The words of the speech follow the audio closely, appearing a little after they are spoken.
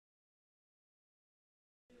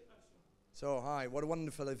So hi, what a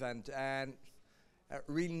wonderful event, and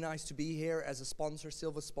really nice to be here as a sponsor,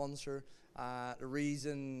 silver sponsor. The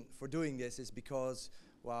reason for doing this is because,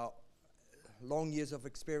 well, long years of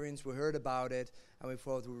experience, we heard about it, and we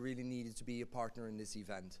thought we really needed to be a partner in this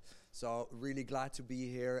event. So really glad to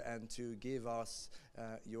be here and to give us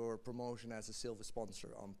your promotion as a silver sponsor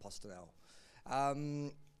on PostNL.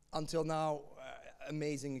 Until now,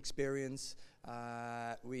 amazing experience.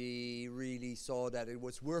 We really saw that it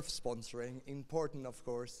was worth sponsoring, important of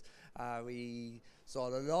course. We saw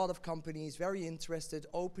a lot of companies very interested,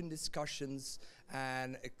 open discussions,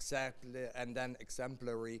 and then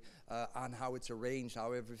exemplary on how it's arranged,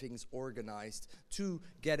 how everything's organized to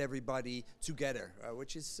get everybody together,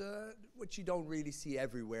 which you don't really see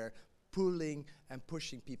everywhere, pulling and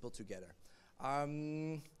pushing people together.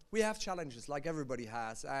 We have challenges like everybody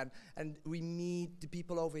has, and we meet the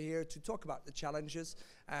people over here to talk about the challenges.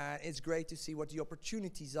 It's great to see what the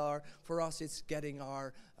opportunities are. For us, it's getting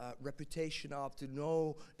our reputation up, to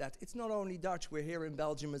know that it's not only Dutch, we're here in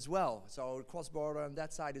Belgium as well. So cross-border on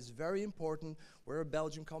that side is very important. We're a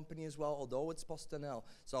Belgian company as well, although it's PostNL.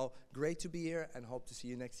 So great to be here and hope to see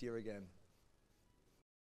you next year again.